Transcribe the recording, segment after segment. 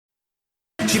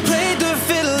She played the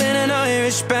fiddle in an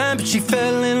Irish band, but she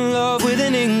fell in love with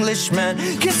an Englishman.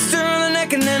 Kissed her on the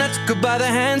neck and then I took her by the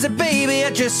hands. And baby,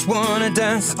 I just wanna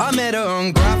dance. I met her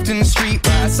on Grafton Street,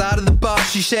 right outside of the bar.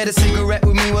 She shared a cigarette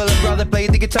with me while her brother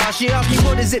played the guitar. She asked me,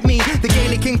 what does it mean? The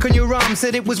Gaelic ink on your arm.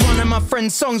 Said it was one of my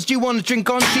friend's songs. Do you want to drink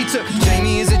on? She took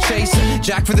Jamie as a chaser,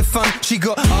 Jack for the fun. She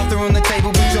got Arthur on the table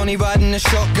with Johnny riding a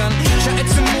shotgun. Chatted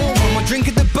some more, one more drink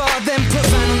at the bar, then put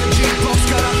Van on the jukebox,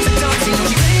 got up to dancing.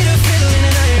 She played a fiddle in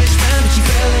an Irish band, but she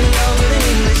fell in love with an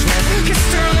Englishman.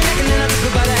 Kissed her on the neck and then I took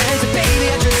her by the hands. And baby,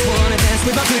 I just wanna dance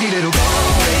with my pretty little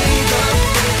Galway girl.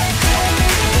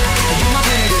 You're my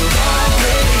pretty little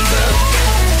Galway girl.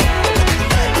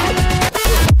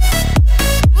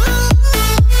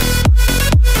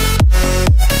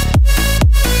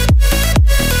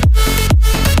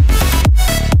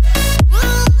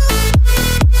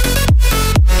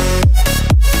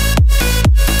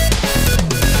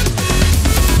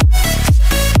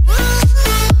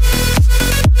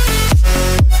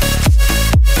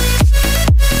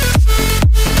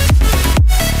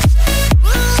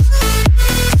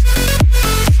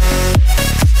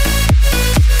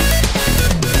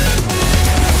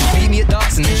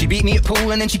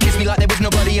 And then she kissed me like there was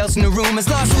nobody else in the room. As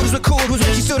last orders were called was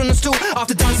when she stood on the stool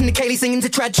after dancing to Kaylee singing to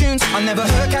trad tunes. I never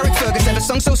heard Carrick Fergus ever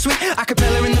sung so sweet. A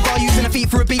cappella in the bar using her feet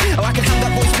for a beat. Oh, I could have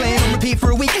that voice playing on repeat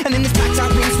for a week. And in this packed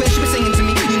out room where she was singing to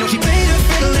me. You know she played her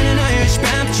fiddle in an Irish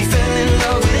band, but she fell in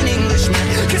love with an Englishman.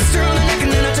 Kissed her on the neck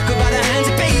and then I took her by the hands.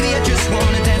 And baby, I just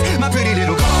wanna dance, my pretty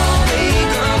little Galway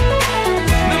girl.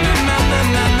 My Galway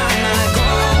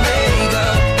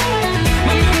girl.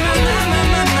 My Galway girl.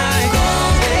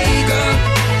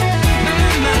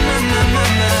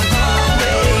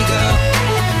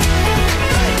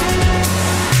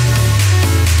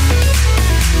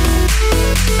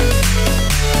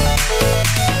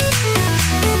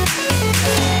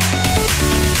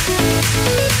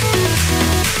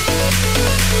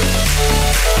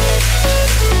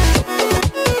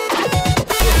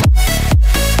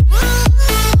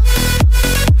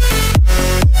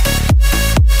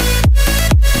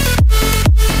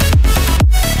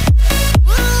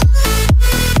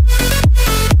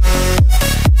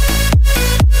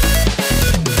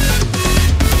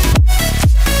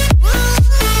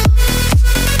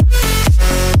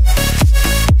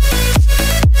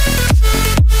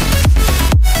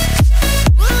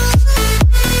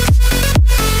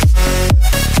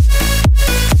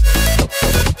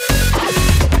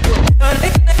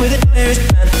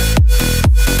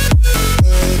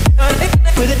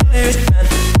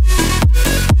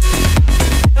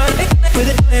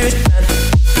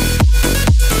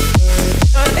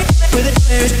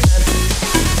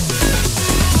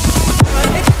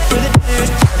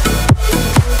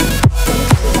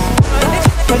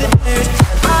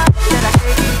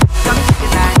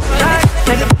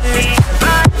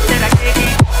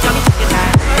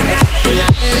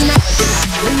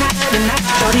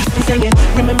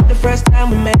 Remember the first time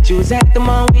we met, you was at the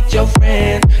mall with your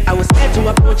friend. I was scared to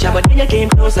approach ya, but then you came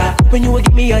closer, hoping you would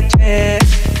give me a chance.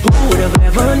 Who would have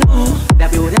ever knew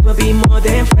that we would ever be more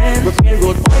than friends? We're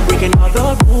railroad boy, breaking all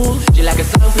the rules. She like a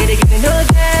song played again and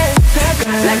again. That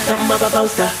girl, like something of a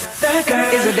poster. That girl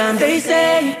is a gun, they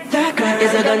say. That girl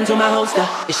is a gun to my holster.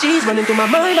 And she's running through my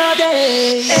mind all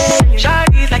day. Hey,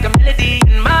 Shawty's like a melody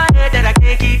in my head that I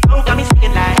can't keep out. Got me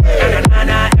singing like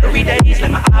na-na-na-na every day. It's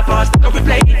like my iPod stuck on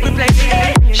replay.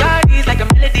 Hey, Shawty's like a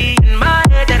melody in my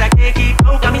head that I can't keep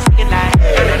out. Got me singing like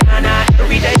na-na-na-na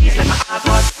every day. It's like my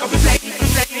iPod stuck on replay.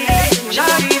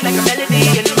 Shawty's like a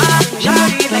melody in my.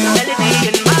 Shawty's like a melody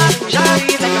in my.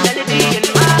 Shawty's like a melody in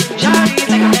my. Shawty's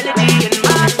like a melody in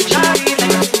my. Shawty's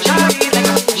like a. Shawty's like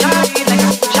a. Shawty's like a.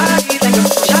 Shawty's like a.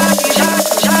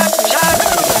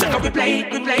 Shawty's like a. Replay.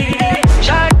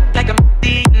 Shawty like a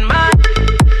melody in my.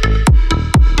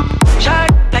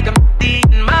 Shawty like a melody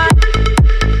in my.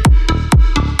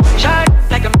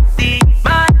 Shawty like a melody in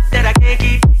my. That I can't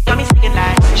keep. Got me singing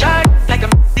like. Shawty like a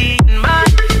melody in my.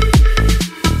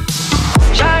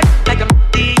 Shawty like a melody in my.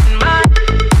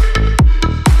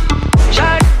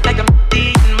 Shawty like a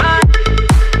melody in my.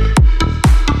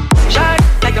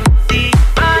 Shawty like a melody in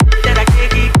my. That I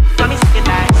can't keep. Got me singing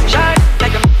like. Shawty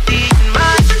like a melody in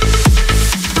my.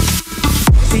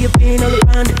 See you being all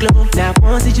around the globe. Now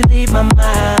once did you leave my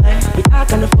mind? We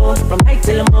talk on the phone from night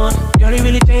till the morning. Girl, it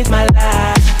really changed my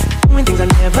life. Doing things I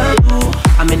never do.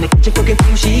 I'm in the kitchen cooking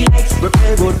things she likes. We're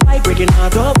railroad fight, breaking all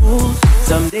the rules.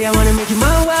 Someday I wanna make you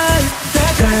my wife.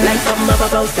 That girl, like something of a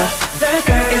poster. That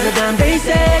girl is a gun, they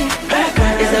say. That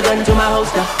girl is a gun listen to my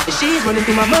holster, and she's running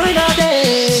through my mind all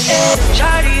day.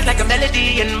 Shawty's like a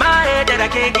melody in my head that I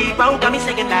can't keep on. Got me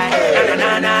singing like na na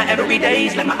na na every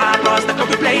day's like my iPod stuck on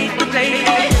replay, replay.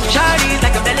 Shawty's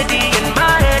like a melody in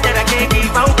my head that I can't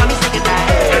keep on. Got me singing like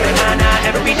na na na na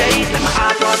every day's like my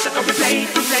iPod stuck on replay,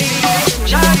 replay.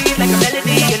 Shawty's like a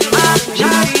melody in my,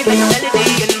 Shawty's like a melody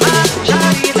in my,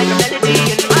 Shawty's like a melody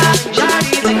in my,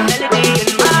 Shawty's like a melody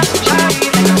in my,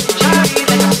 Shawty's like a, Shawty's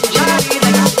like a, Shawty's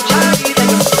like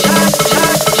a, Shawty's like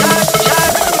a,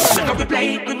 Shawty's like a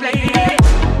replay, replay.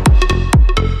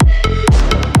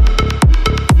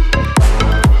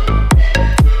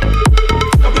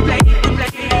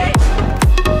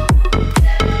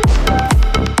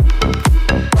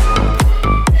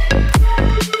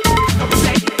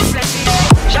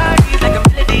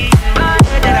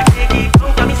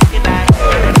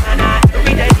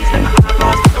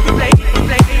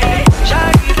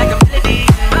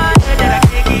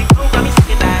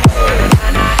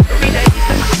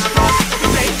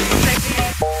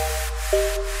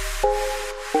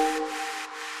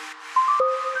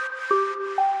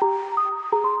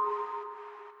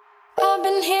 I've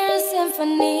been hearing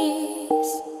symphonies.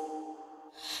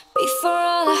 Before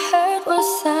all I heard was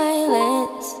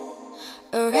silence.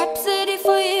 A rhapsody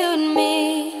for you and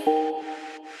me.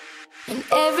 And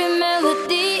every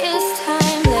melody is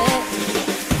timeless.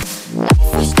 Life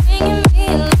was stringing me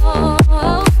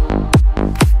along.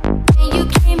 And you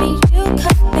came and you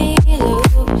cut me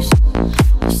loose.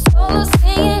 Solo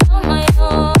singing on my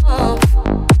own.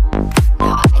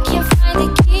 Now I can't find the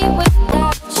key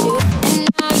without you. And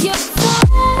now your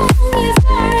song is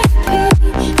a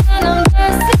repeat. And I'm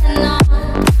dancing on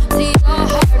to your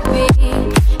heartbeat.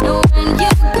 And when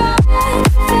you're gone,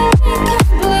 feeling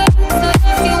complete. So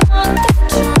if you want the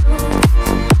truth,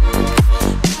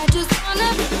 I just wanna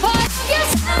be part of your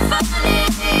symphony.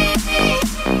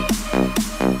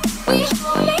 We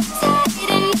hold me tight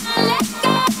and not let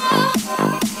go.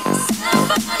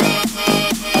 Symphony.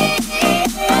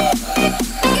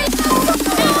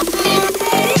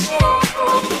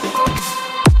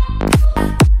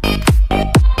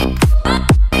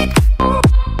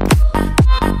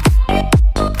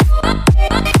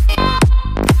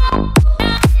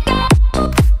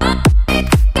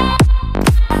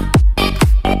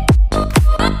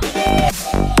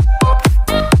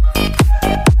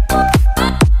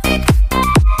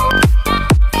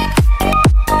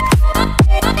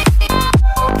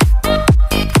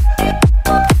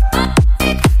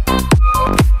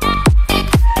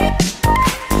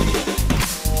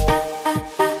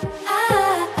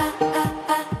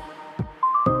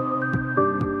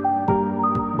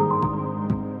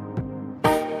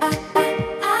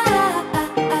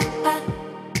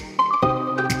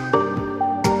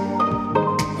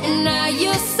 And now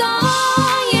your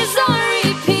song is on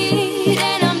repeat.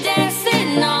 And I'm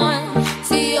dancing on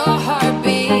to your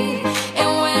heartbeat.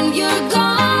 And when you're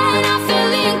gone, I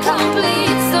feel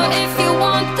incomplete. So if you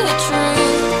want the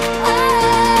truth,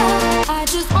 I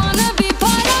just wanna be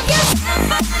part of your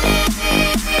symphony.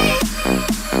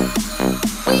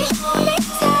 We hold me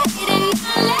tight and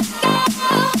not let go.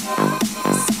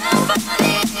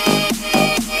 Symphony.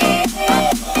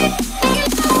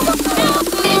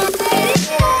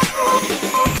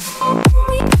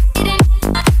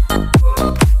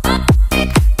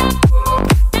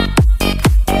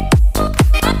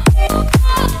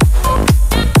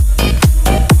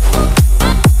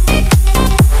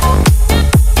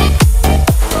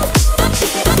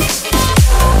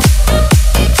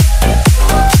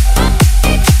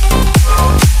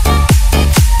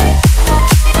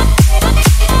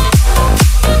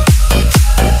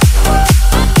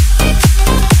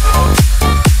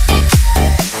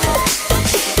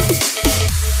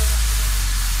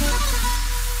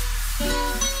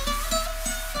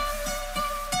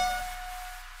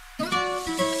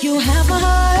 You have my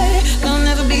heart, we'll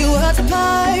never be worlds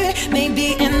apart.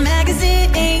 Maybe in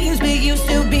magazines, but you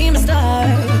still be my star.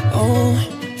 Oh,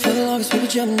 for the longest we were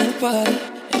jumping in the party,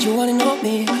 and you wanna know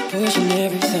me, pushing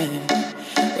everything,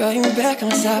 right back on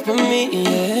top of me,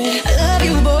 yeah. I love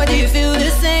you, boy, do you feel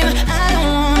the same? I don't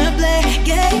wanna play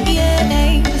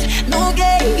games, no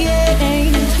games.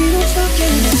 We don't talk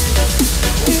games,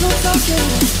 we don't talk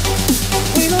games,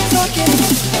 we don't talk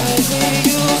games like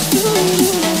we used to do.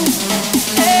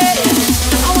 Hey,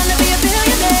 I wanna be a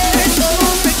billionaire, so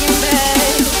freaking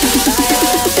bad. Buy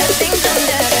all the things I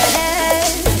never had.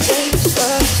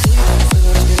 Despacito, puedo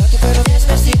respirarte pero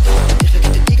despacito. Deja que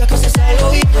te diga cosas al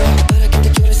oído, para que te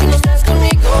llores si no estás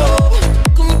conmigo.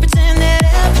 Can we pretend that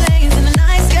airplanes in the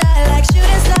night sky like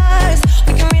shooting stars?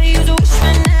 We can really use a wish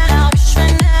right now, wish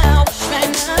right now, wish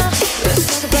right now. Let's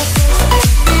talk about sex,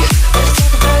 baby. Let's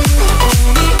talk about you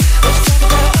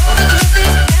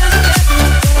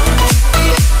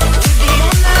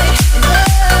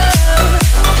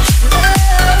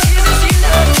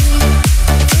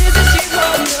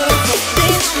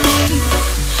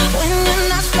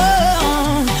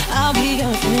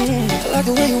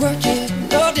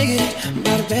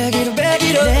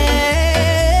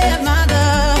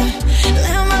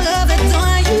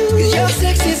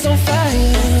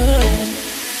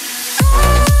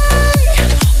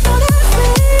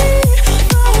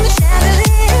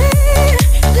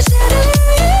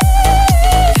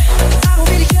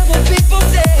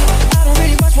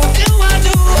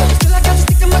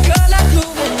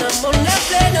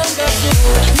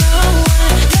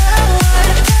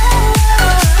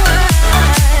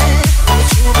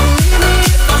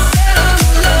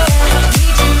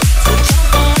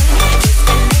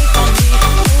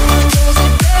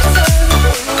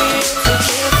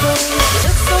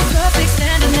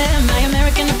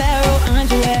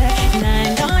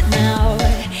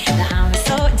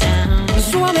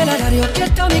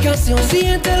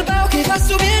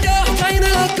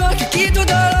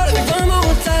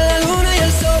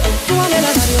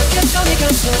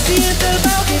Siente el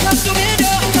bajo que va subiendo,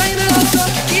 tráeme el otro,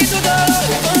 quito todo.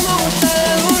 Como gusta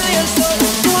la luna y el sol.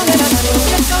 Súbame la mano,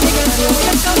 canta mi canción,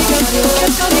 canta mi canción,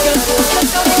 canta mi canción,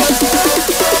 canta mi canción.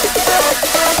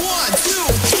 1,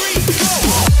 2, 3,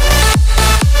 go!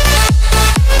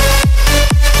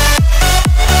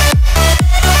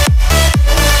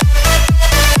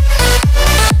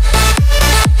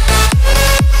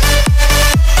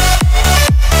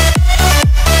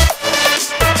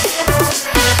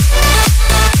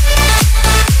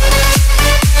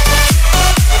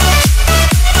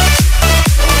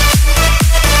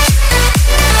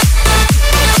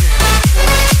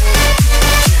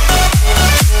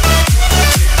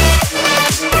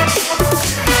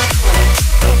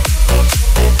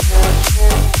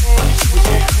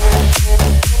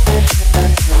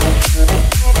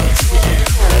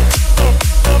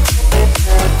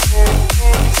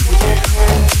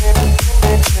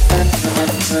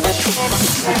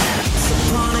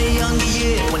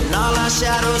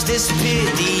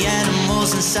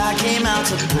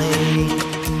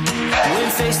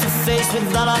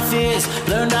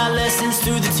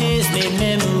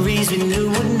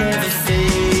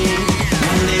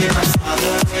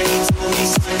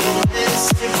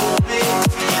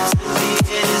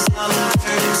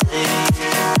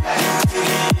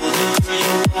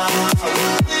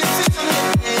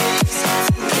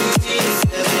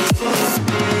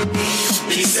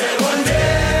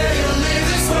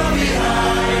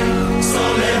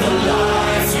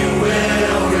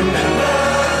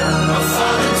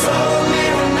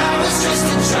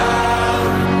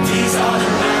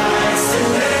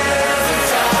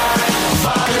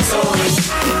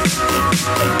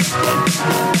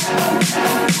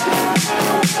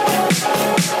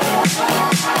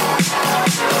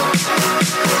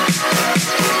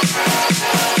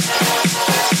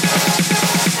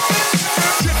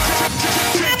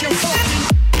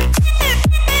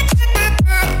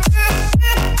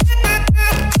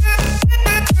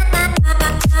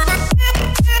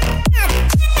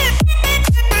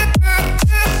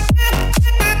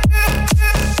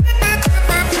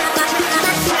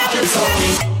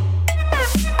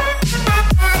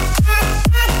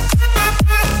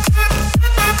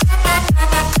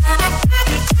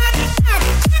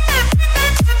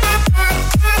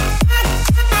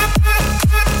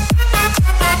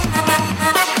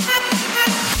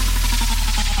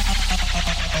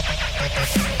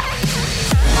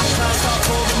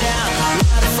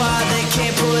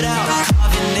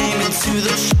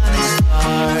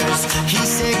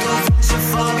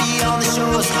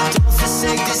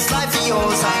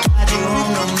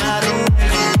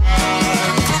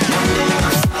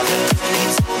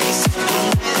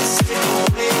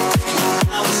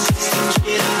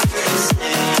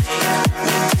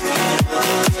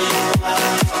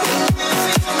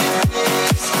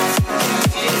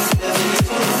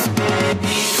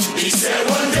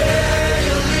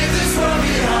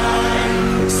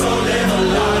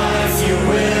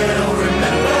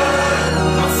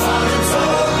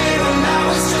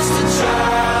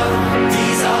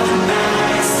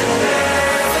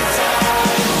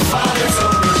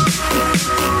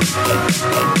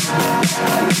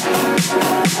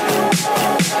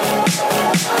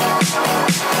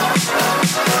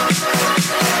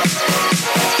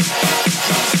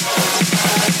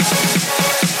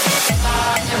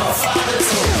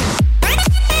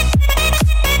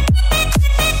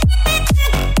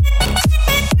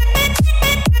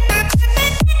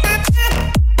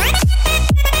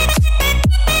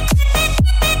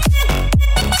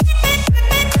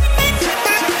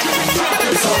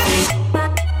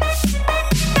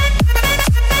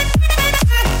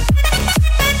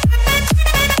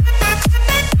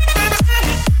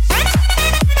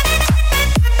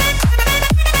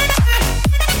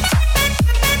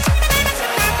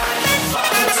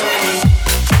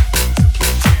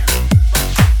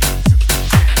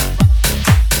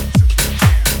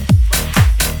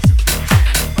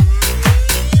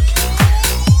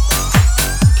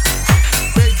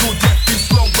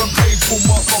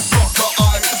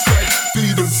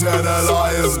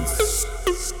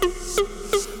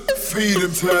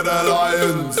 to the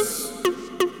lions.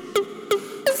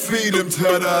 Feed him to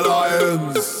the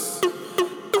lions.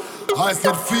 I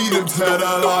said feed him to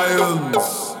the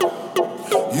lions.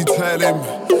 You tell him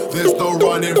there's no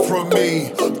running from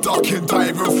me, ducking,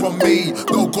 diving from me.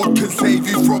 No God can save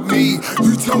you from me.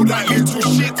 You tell that little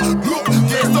shit, look,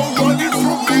 there's no running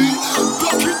from me,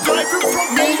 ducking, diving from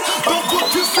me. No God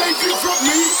can save you from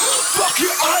me. Fuck it,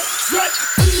 I said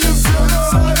feed him to the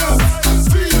lions.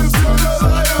 Feed him to the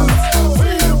lions.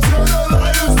 Feed him to the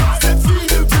lions. I said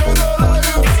feed him to the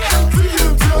lions. Feed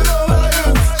him to the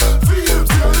lions. Feed him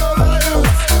to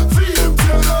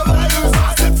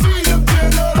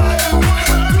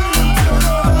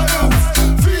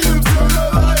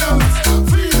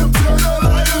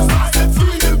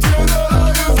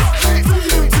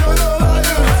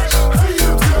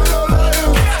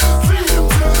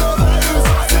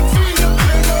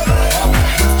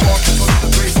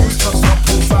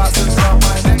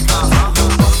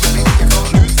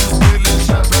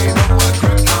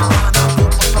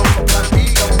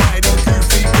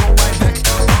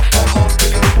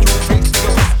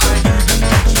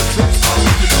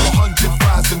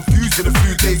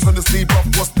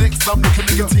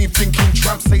nicotine thinking,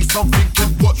 tramp say something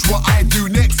and watch what I do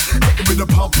next. Hit him with the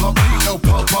pump, pump, no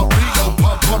pump, pump, no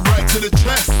pump, pump right to the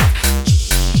chest.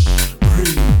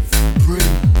 Breathe,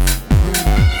 breathe, breathe.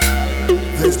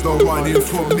 There's no running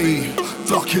from me,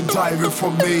 ducking, diving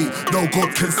from me. No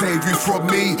God can save you from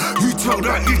me. You tell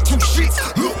that little shit,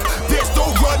 look, there's no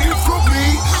running from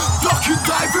me, ducking,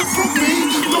 diving from me.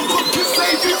 No God can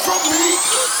save you from me.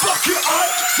 Fuck it, I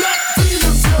said, feed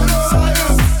them to the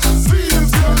lions, feed them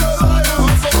to the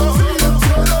lions, feed them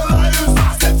to the lions.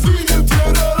 I said, feed them to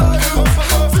the lions,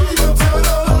 feed them to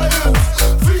the lions,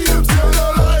 feed them to the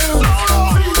lions,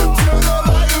 feed them to the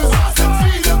lions. I said,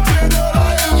 feed them to the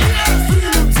lions,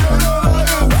 feed them to the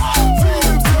lions, feed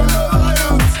them to the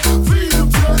lions, feed them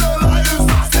to the lions.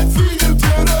 I said, feed them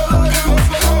to the lions,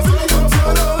 feed them to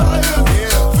the lions,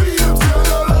 feed them to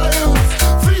the lions,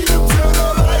 feed them to the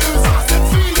lions. I said,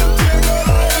 feed them to the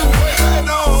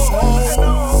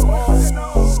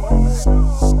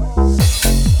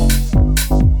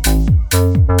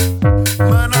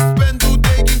man, I spend all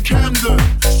day in Camden.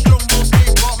 Strongbow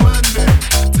skate park man there.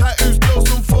 Tattoos, girls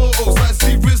and photos. I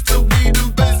see wrist and weed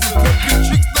and Benson. Popping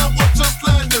chicks now watch us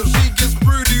land them. She gets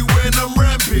broody when I'm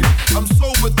ramping. I'm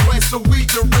sober twice a week.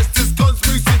 The rest is guns,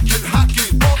 music and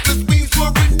hacking. Half the speeds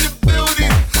were in the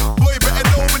building. Boy, better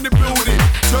know in the building.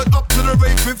 Turn up to the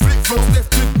rave and flip from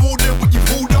left to more than what you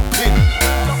pulled up in.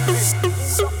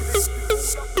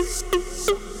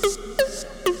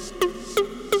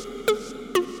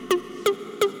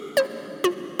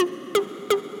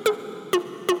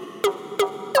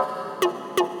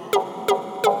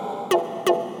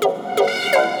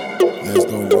 There's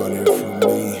no running from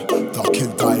me,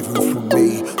 ducking, diving from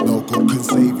me. No God can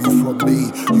save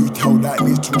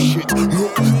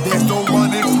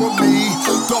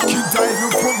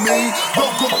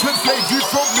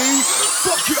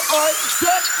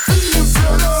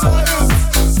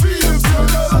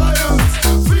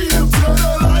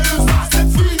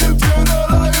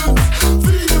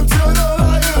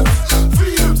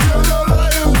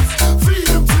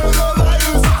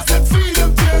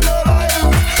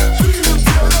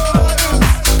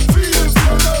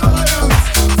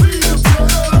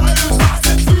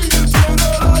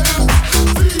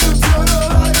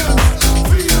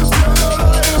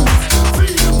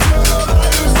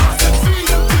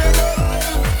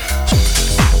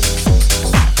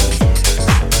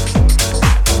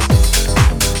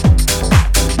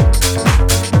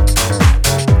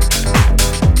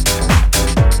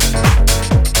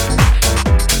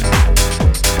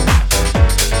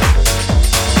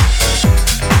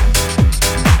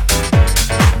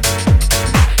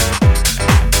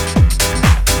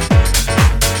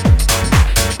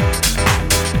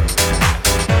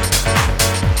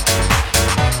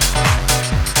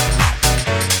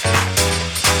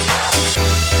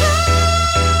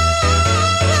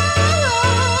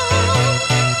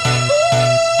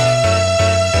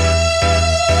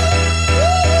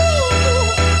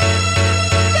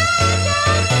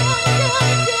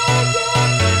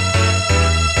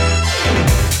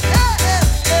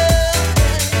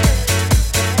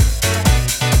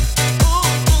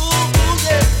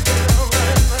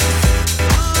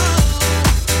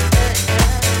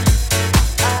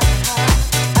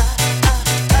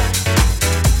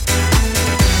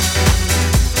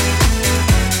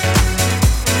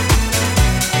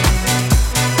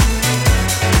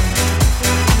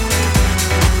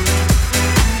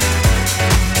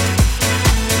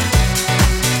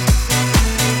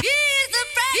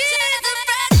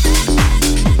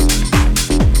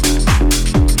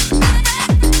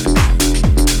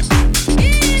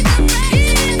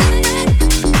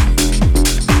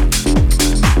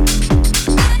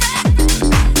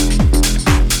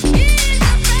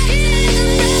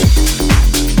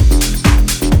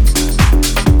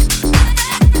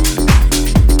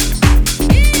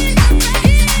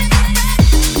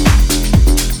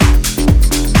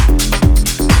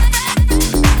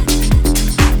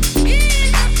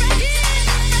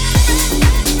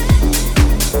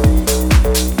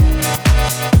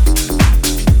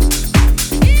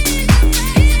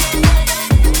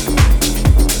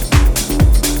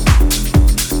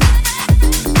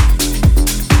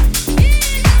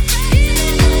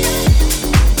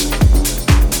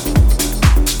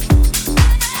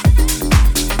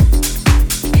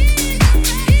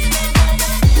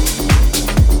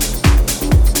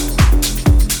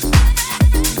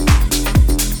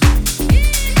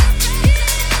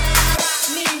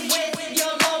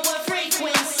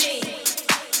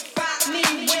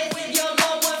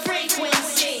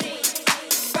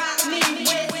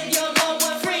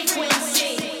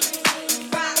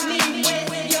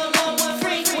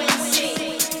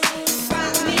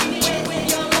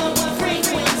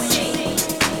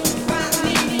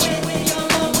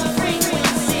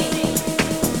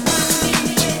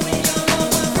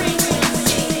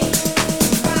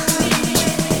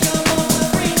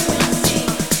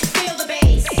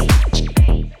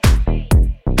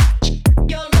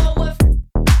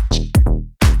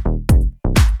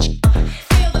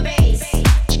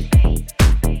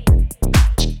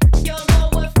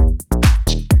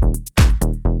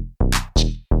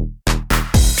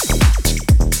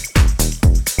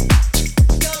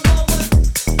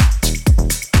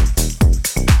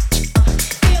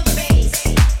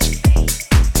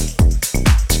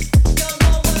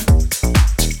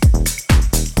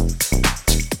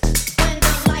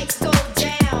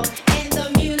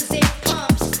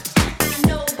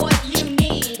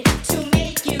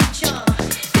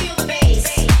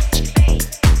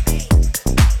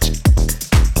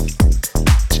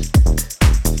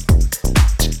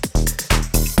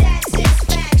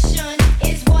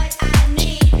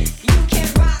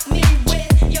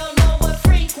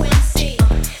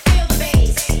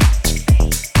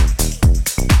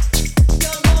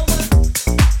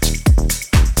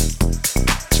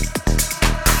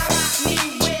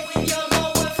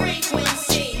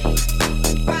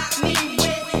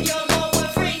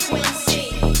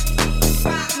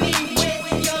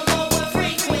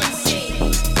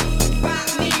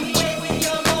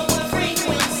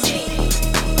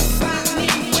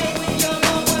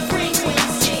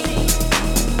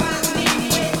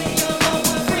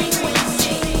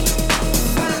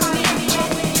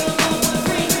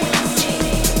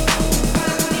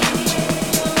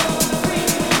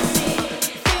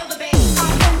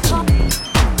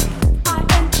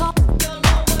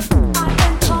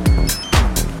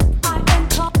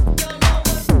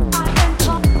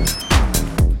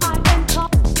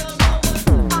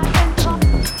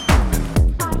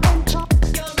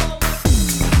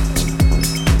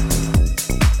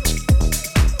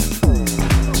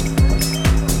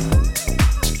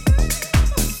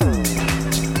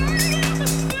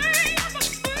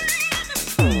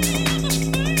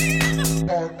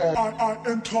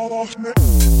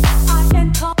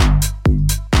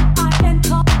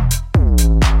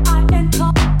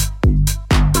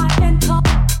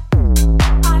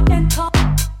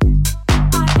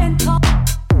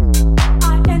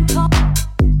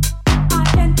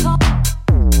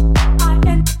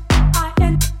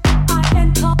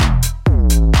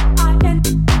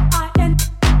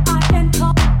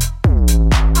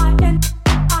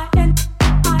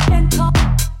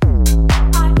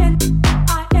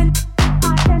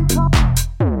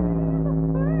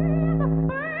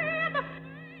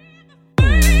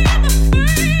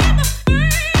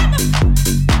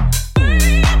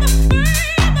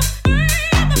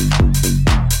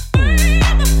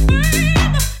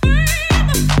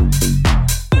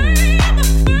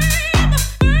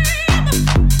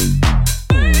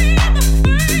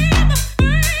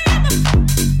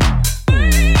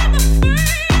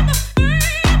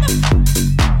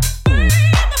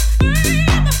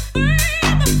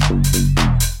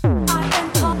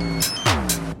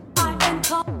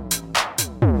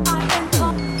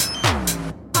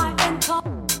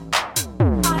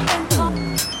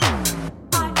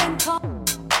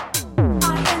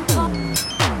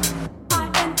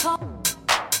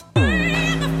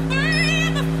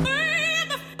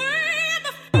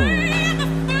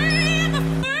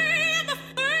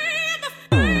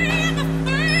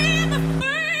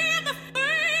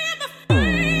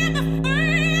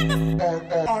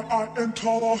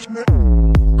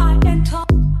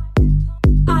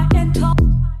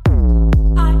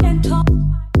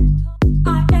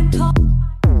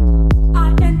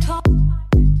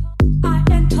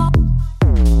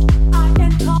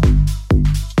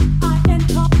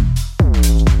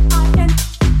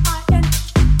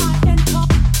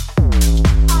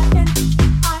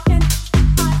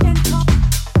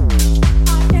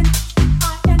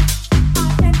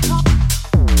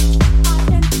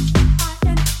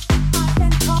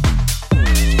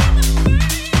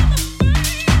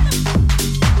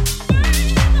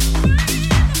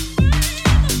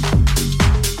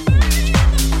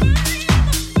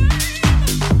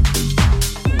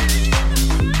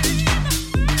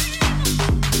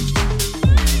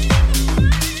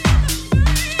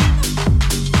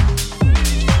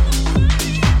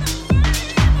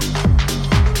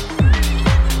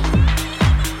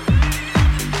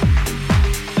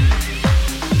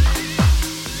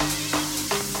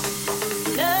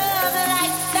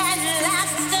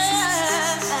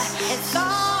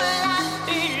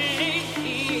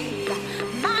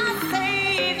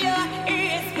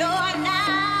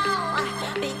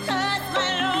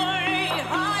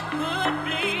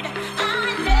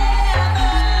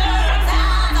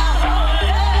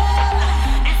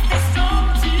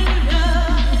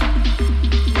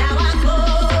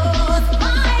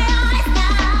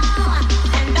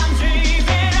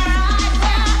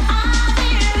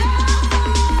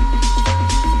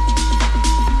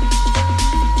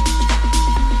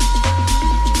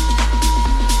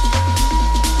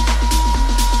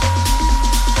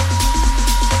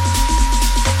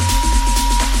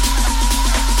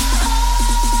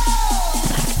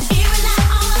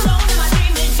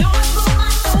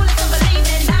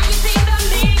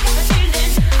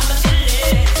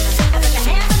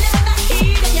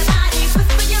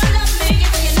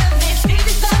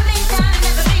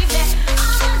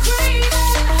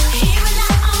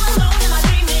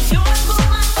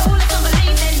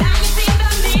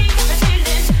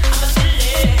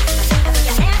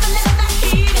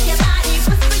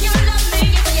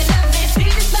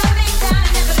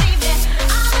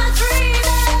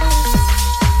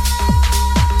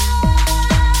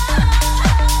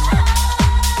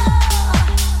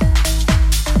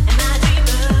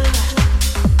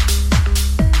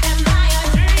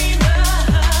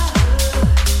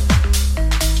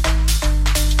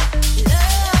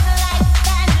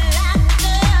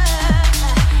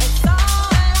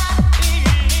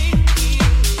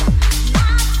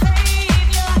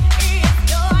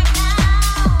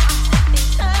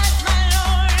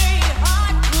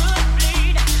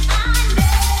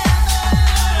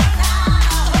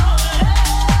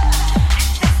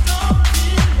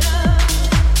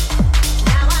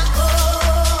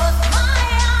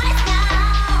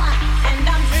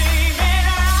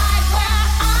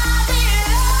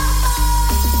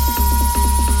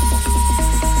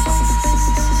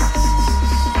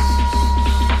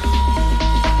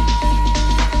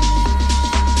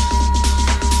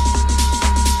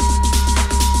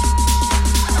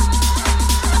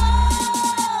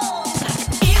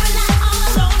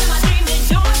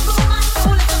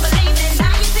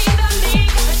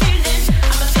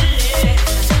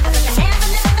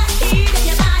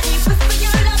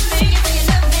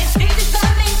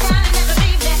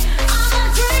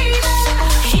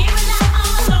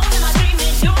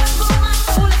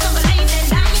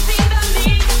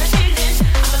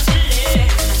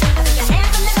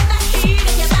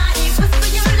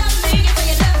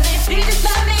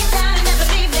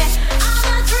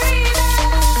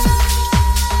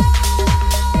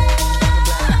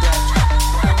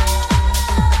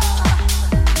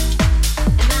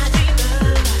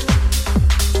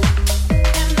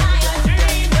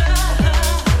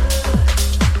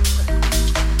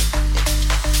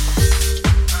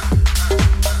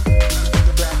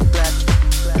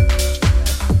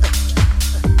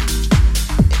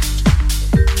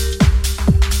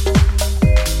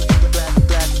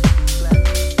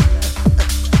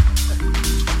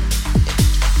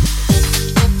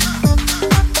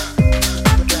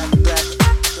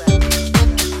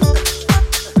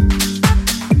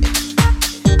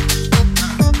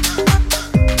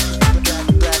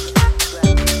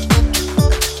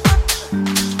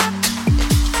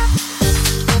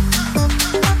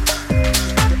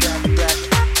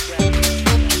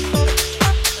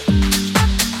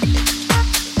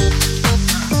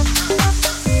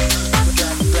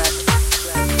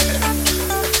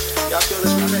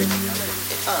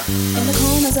In the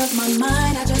corners of my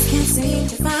mind, I just can't seem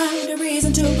to find a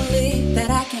reason to believe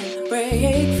that I can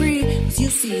break free. 'Cause you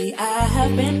see, I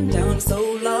have been down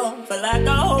so long, feel like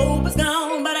all hope is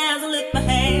gone. But as I lift my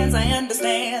hands, I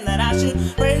understand that I should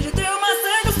praise you through my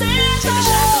circumstances. Take the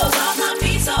shackles off my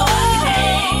feet so I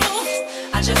can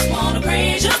dance. I just wanna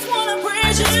praise, just wanna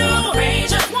praise you. Just wanna praise,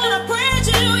 just wanna praise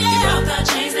you. Yeah. You broke the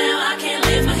chains, now I can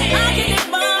lift my hands. I can lift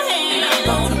my hands, and I'm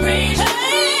gonna praise you.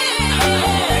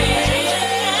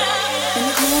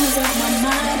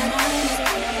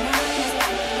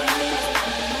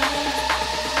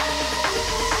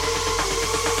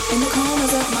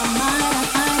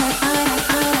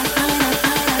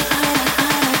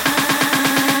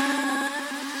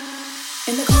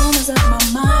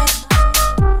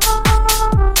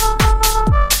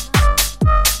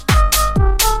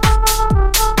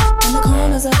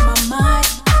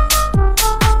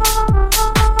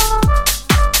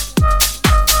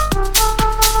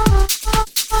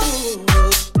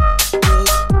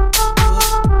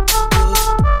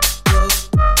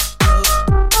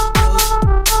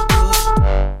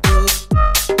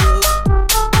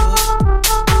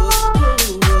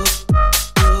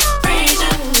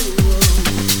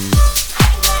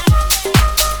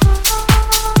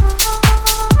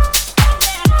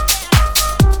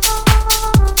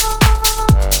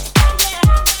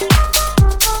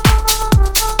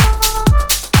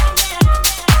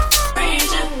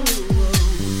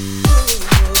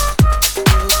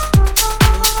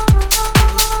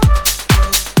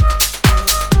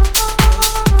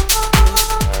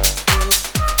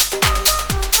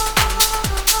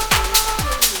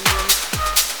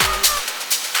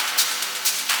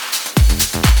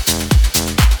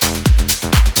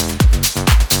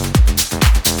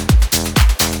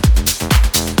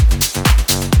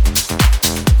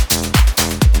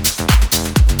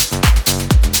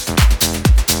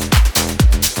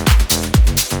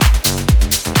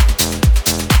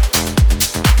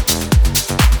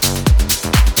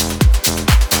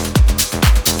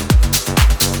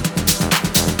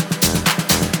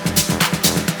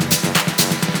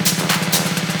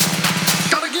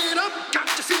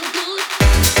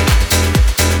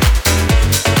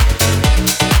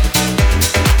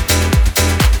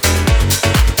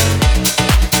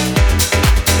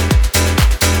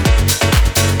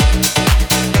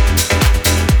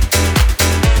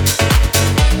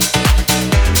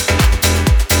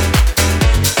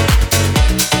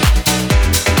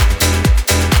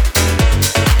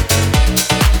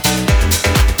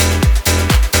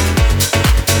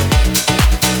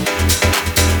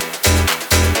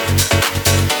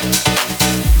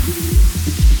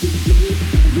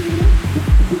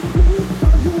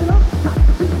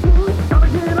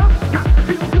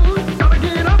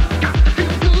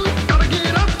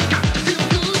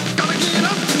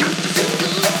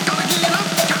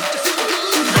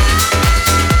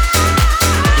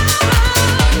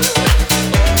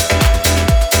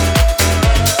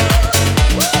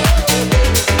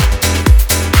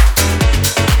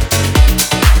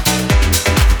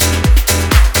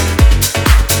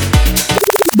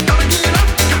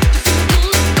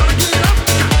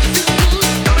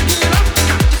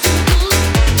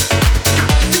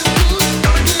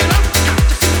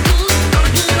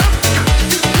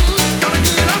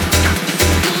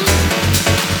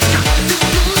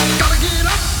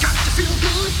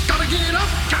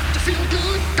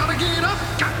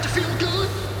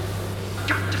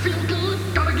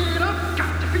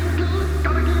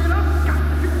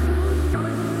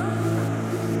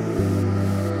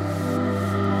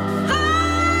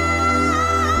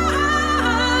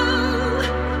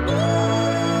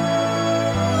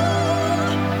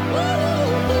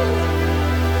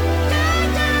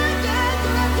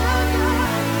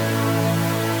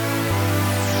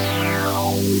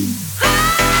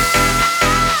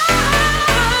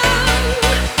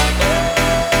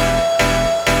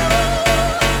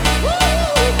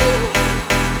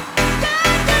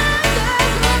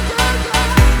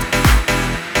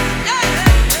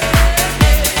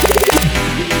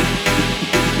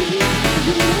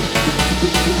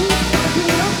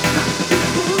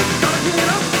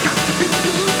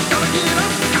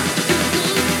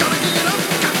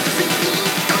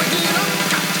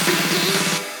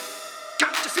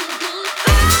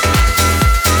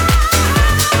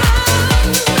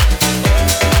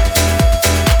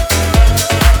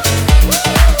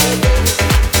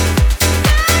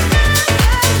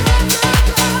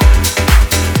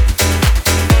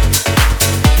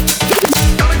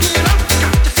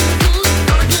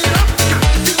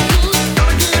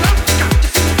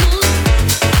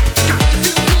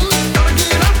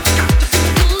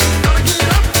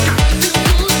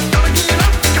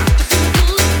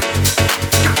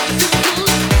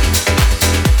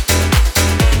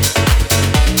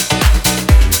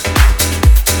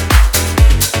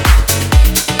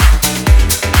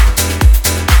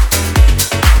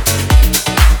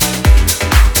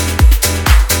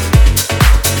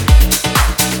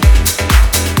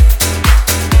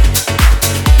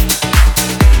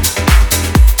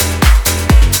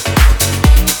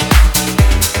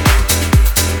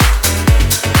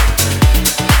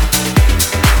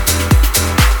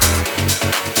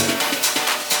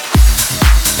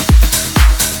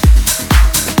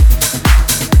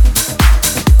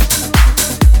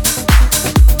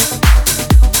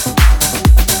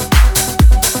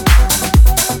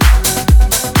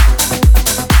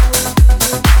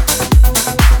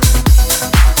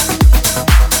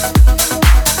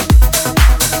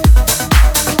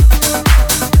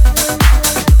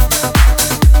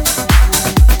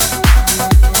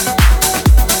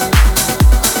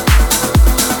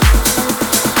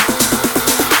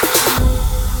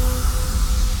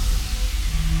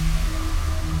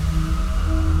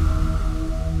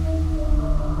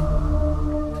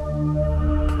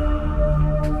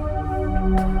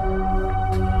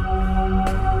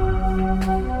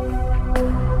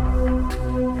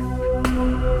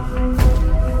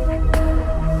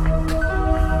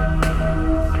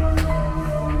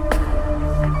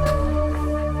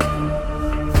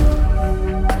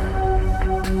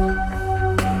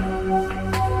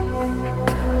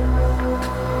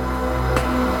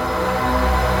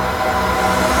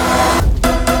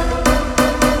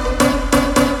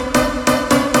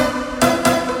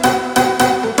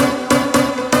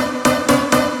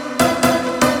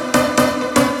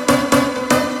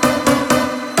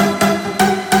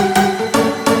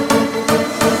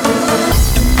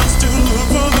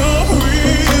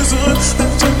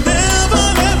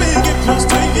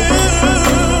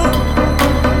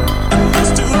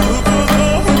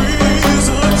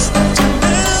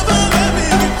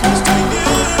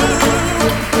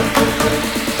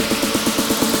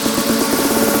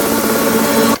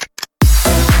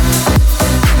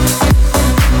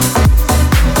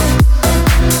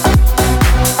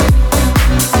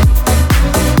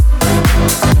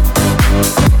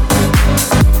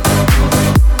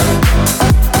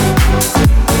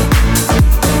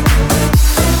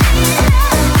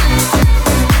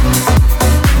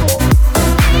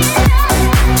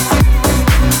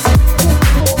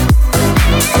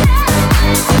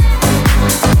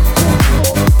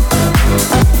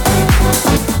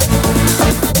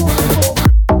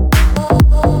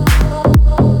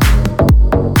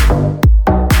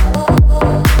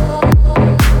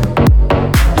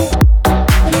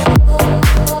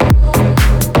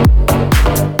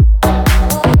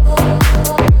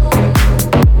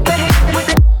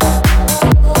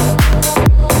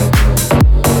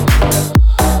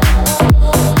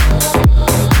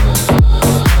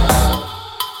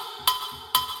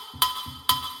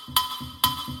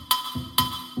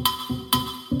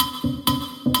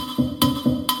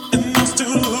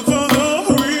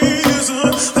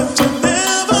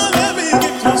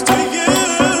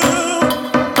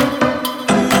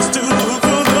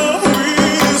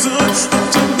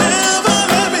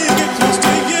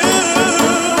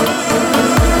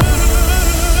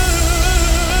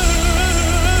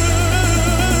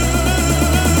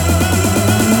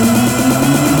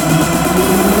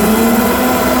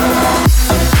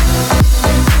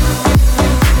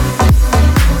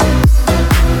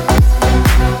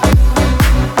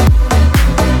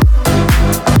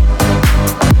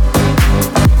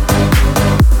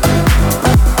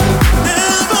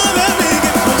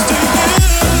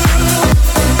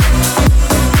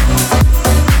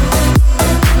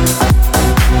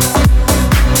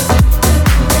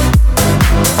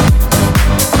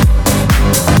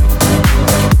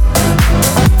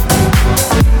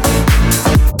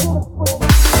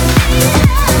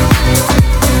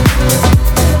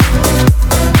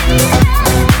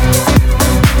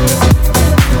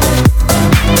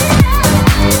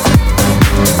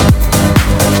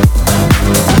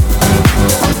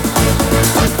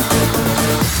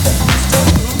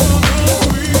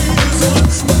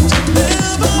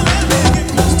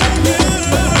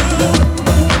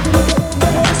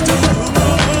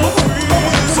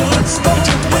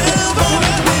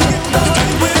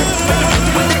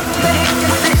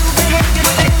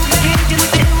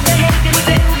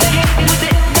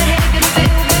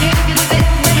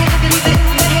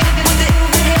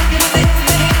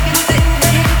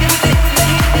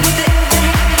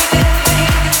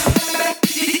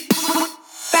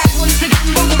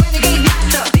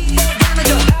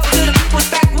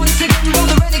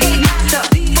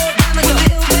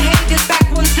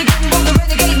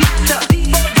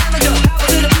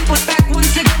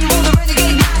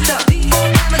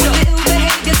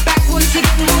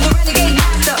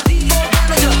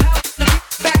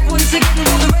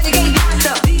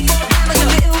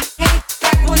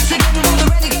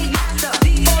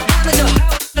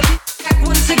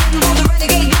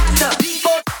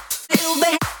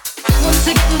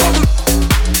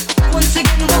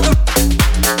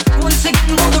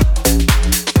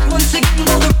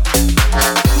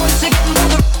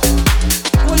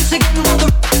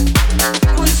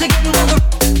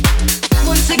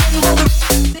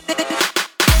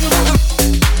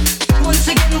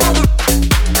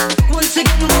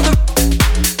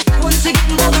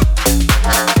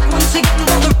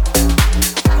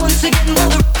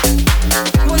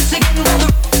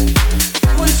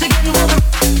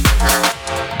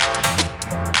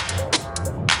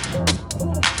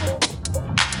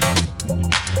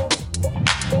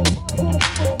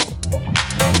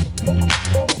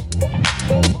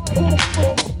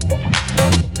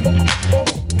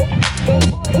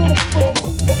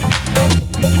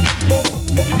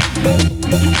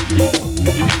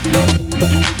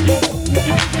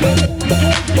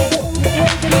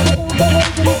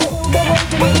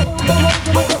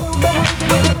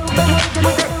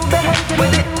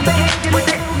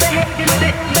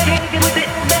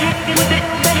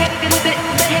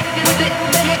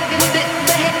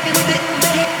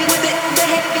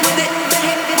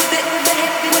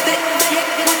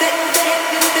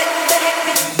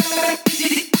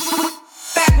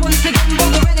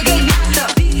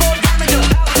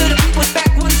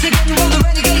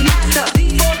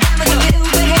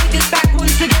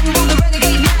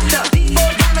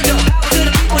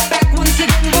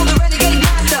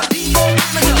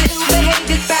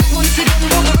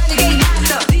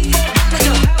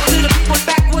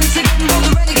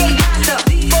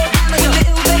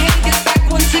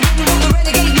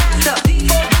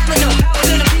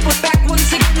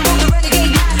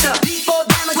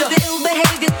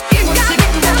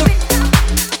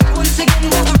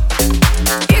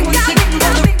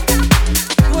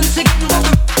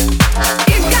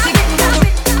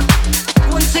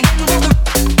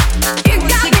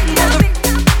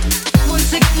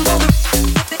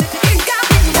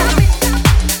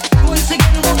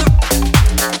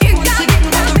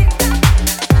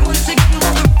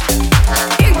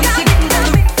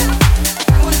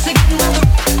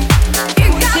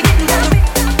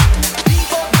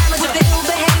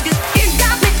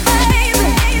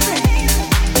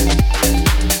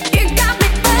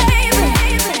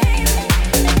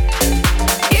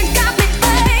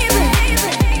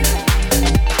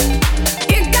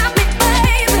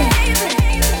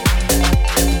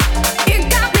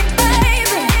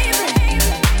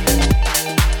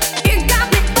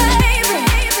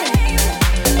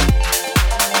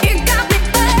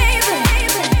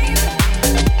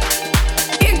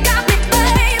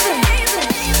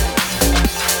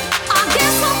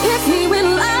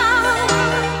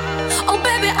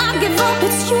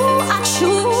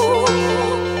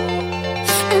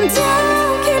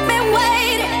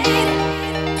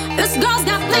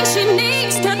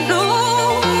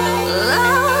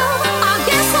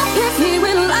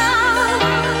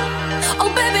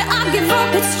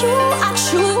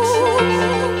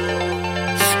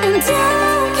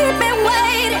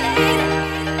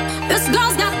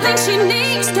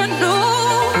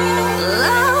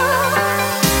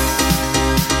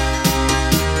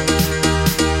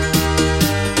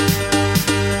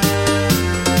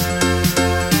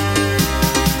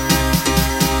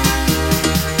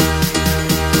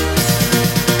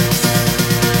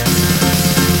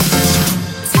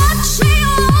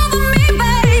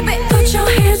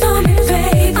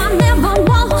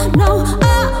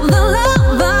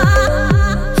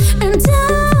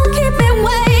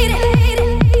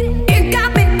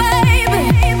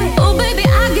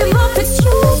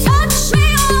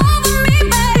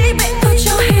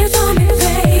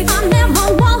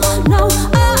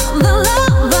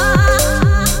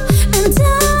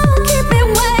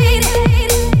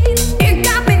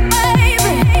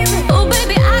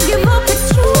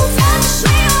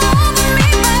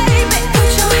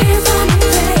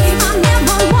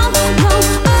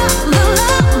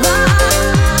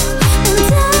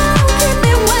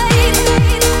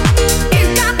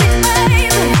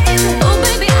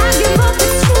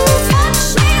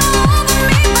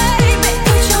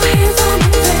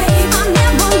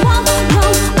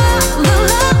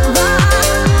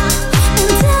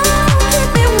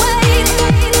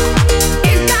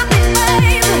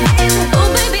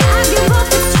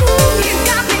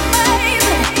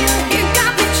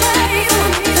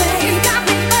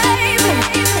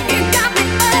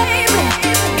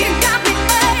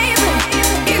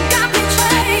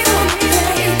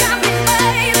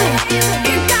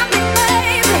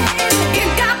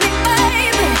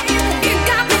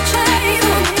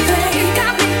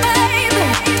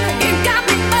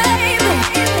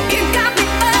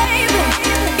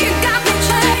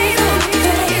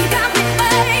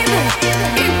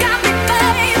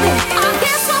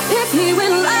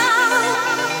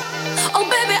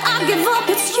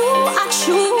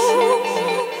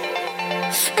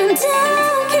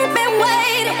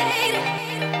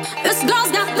 This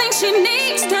girl's got things she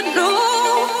needs to do.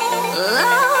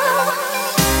 Love.